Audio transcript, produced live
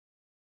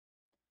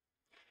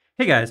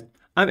Hey guys,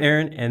 I'm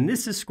Aaron, and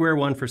this is Square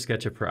One for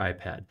SketchUp for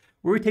iPad,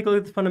 where we take a look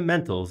at the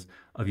fundamentals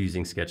of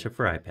using SketchUp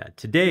for iPad.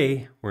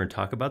 Today, we're going to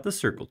talk about the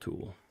circle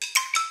tool.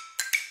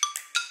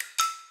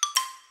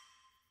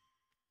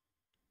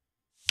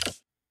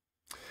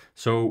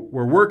 So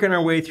we're working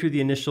our way through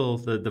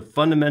the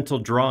fundamental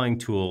drawing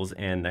tools,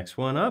 and next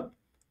one up,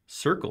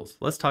 circles.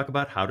 Let's talk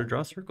about how to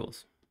draw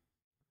circles.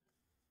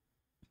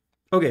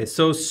 Okay,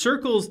 so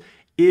circles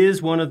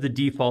is one of the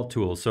default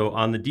tools. So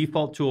on the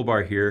default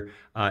toolbar here,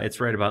 it's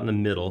right about in the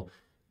middle.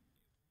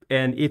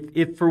 And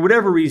if for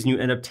whatever reason you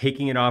end up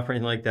taking it off or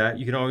anything like that,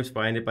 you can always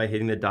find it by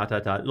hitting the dot,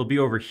 dot, dot. It'll be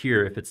over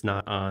here if it's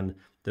not on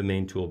the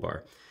main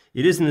toolbar.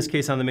 It is in this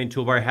case on the main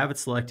toolbar. I have it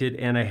selected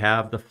and I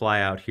have the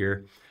flyout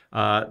here.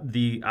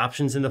 The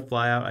options in the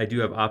flyout, I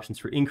do have options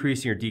for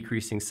increasing or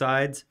decreasing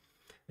sides.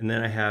 And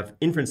then I have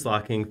inference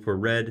locking for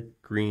red,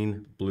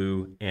 green,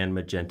 blue, and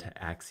magenta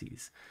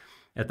axes.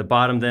 At the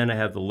bottom then I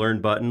have the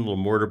Learn button, a little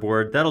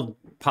mortarboard. That'll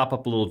pop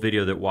up a little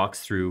video that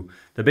walks through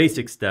the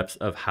basic steps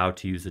of how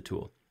to use the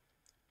tool.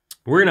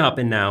 We're gonna hop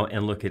in now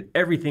and look at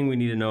everything we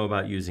need to know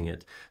about using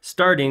it,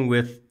 starting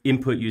with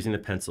input using the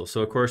pencil.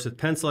 So of course with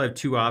pencil I have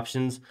two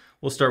options.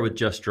 We'll start with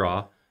Just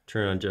Draw.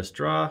 Turn on Just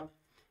Draw,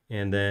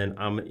 and then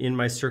I'm in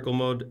my circle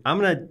mode. I'm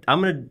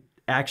gonna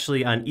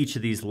actually on each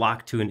of these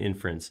lock to an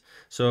inference.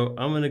 So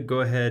I'm gonna go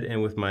ahead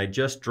and with my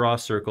Just Draw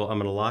circle, I'm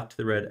gonna lock to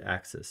the red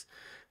axis.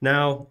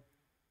 Now,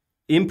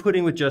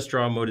 inputting with Just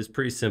Draw mode is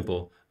pretty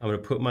simple. I'm gonna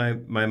put my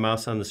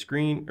mouse on the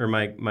screen, or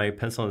my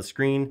pencil on the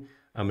screen.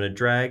 I'm gonna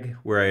drag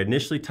where I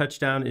initially touch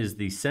down is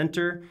the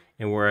center,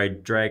 and where I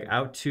drag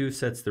out to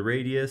sets the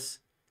radius,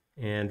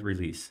 and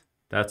release.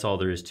 That's all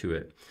there is to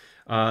it.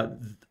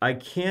 I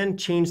can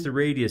change the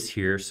radius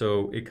here,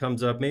 so it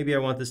comes up, maybe I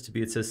want this to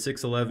be, it says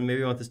 6'11",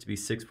 maybe I want this to be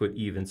 6 foot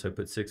even, so I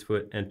put 6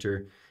 foot,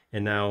 enter,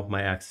 and now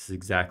my axis is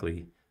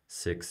exactly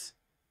 6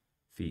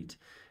 feet.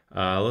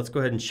 Let's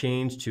go ahead and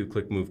change to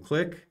click, move,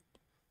 click.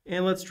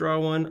 And let's draw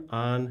one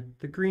on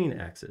the green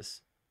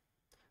axis.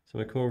 So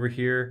I'm gonna come over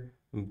here,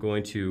 I'm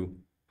going to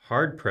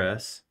hard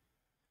press,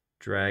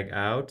 drag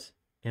out,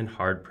 and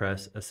hard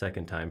press a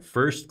second time.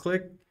 First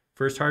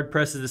hard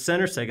press is the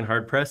center, second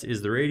hard press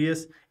is the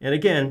radius, and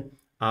again,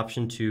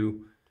 option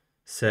to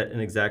set an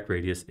exact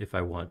radius if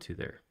I want to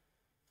there.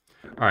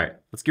 All right,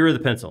 let's get rid of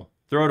the pencil.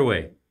 Throw it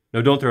away.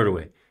 No, don't throw it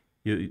away.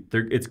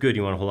 It's good,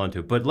 you wanna hold on to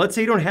it. But let's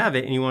say you don't have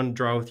it and you wanna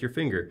draw with your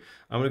finger.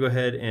 I'm gonna go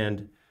ahead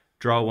and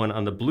draw one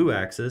on the blue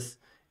axis.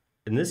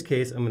 In this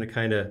case, I'm going to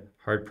kind of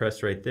hard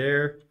press right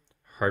there,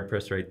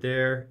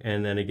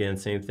 and then again,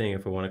 same thing.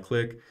 If I want to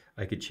click,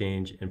 I could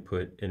change and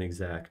put an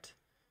exact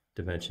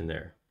dimension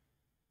there.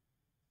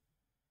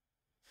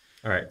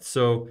 All right,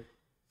 so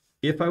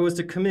if I was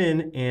to come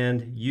in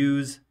and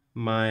use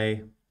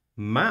my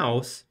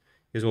mouse,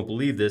 you guys won't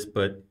believe this,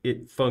 but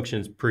it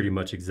functions pretty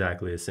much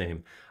exactly the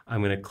same.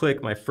 I'm going to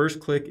click, my first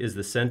click is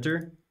the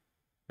center.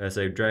 As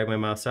I drag my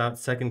mouse out,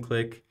 second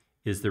click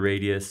is the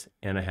radius,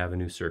 and I have a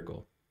new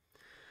circle.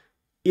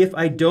 If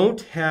I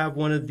don't have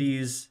one of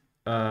these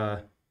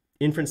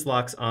inference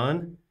locks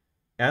on,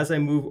 as I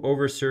move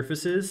over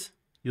surfaces,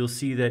 you'll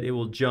see that it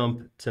will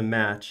jump to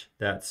match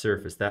that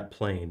surface, that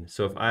plane.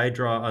 So if I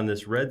draw on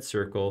this red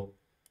circle,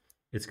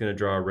 it's going to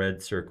draw a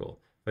red circle.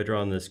 If I draw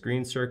on this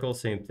green circle,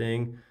 same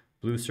thing,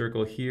 blue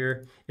circle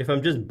here. If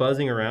I'm just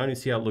buzzing around, you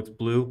see how it looks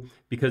blue?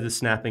 Because it's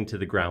snapping to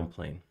the ground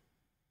plane.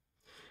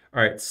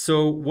 All right,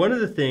 so one of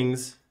the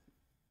things,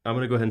 I'm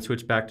going to go ahead and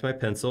switch back to my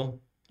pencil.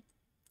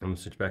 I'm going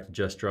to switch back to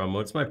Just Draw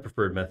mode. It's my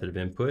preferred method of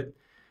input.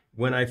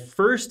 When I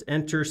first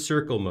enter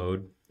circle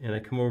mode and I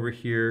come over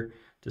here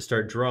to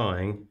start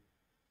drawing,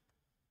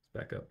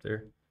 back up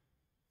there.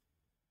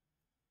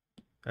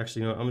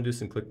 Actually, you know what? I'm going to do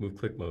some click, move,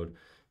 click mode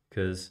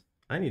because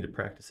I need to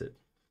practice it.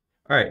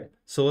 All right,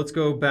 so let's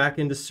go back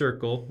into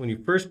circle. When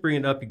you first bring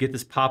it up, you get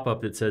this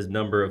pop-up that says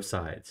number of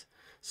sides.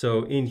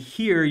 So in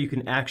here, you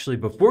can actually,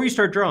 before you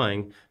start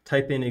drawing,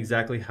 type in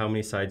exactly how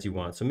many sides you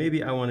want. So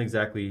maybe I want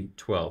exactly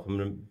 12. I'm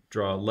going to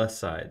draw less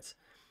sides.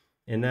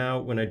 And now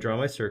when I draw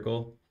my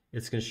circle,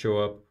 it's going to show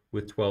up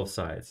with 12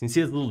 sides. You can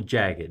see it's a little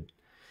jagged.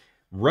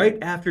 Right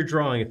after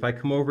drawing, if I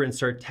come over and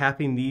start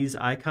tapping these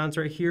icons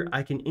right here,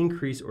 I can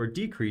increase or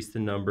decrease the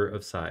number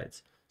of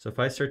sides. So if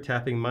I start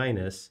tapping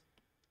minus,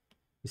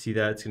 you see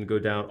that it's going to go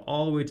down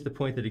all the way to the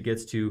point that it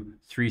gets to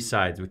 3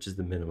 sides, which is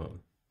the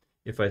minimum.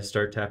 If I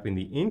start tapping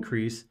the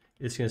increase,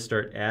 it's going to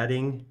start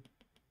adding,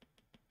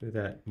 look at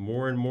that,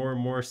 more and more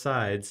and more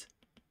sides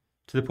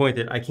to the point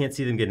that I can't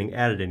see them getting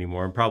added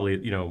anymore. I'm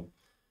probably, you know,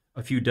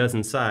 a few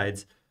dozen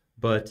sides,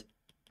 but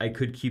I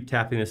could keep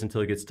tapping this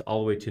until it gets to all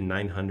the way to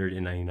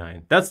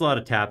 999. That's a lot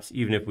of taps,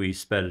 even if we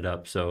sped it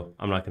up, so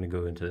I'm not going to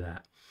go into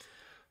that.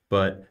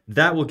 But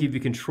that will give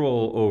you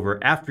control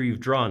over, after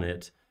you've drawn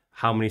it,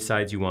 how many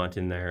sides you want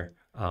in there.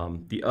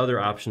 The other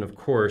option, of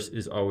course,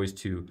 is always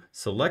to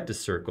select a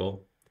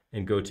circle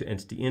and go to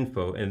Entity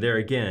Info, and there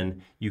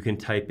again, you can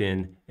type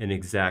in an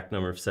exact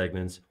number of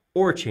segments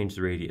or change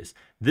the radius.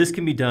 This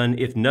can be done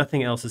if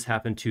nothing else has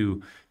happened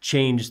to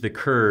change the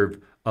curve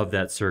of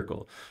that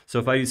circle. So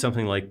if I do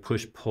something like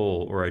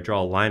push-pull, or I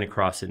draw a line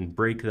across it and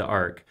break the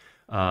arc,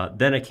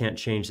 then I can't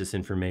change this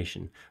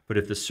information. But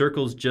if the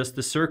circle's just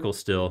the circle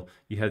still,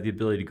 you have the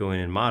ability to go in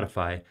and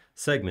modify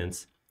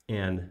segments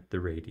and the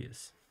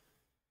radius.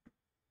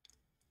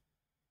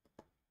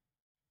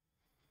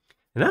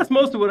 And that's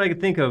most of what I could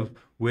think of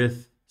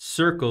with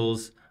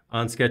circles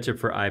on SketchUp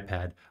for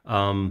iPad.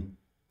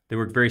 They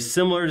work very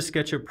similar to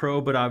SketchUp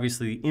Pro, but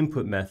obviously the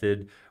input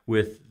method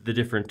with the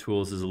different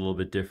tools is a little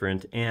bit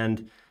different.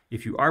 And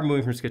if you are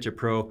moving from SketchUp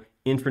Pro,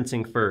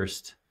 inferencing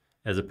first,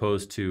 as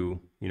opposed to,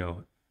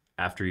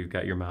 after you've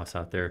got your mouse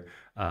out there,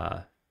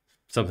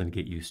 something to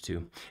get used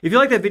to. If you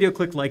like that video,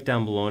 click like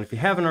down below. And if you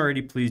haven't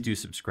already, please do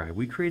subscribe.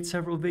 We create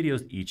several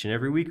videos each and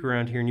every week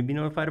around here, and you'll be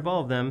notified of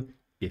all of them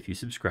if you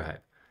subscribe.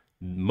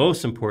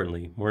 Most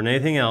importantly, more than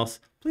anything else,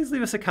 please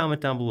leave us a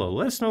comment down below.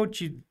 Let us know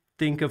what you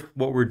think of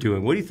what we're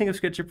doing. What do you think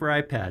of SketchUp for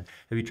iPad?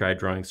 Have you tried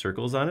drawing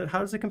circles on it? How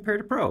does it compare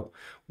to Pro?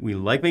 We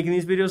like making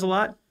these videos a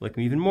lot. Like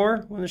them even more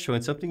when they're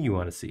showing something you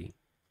want to see.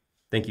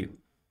 Thank you.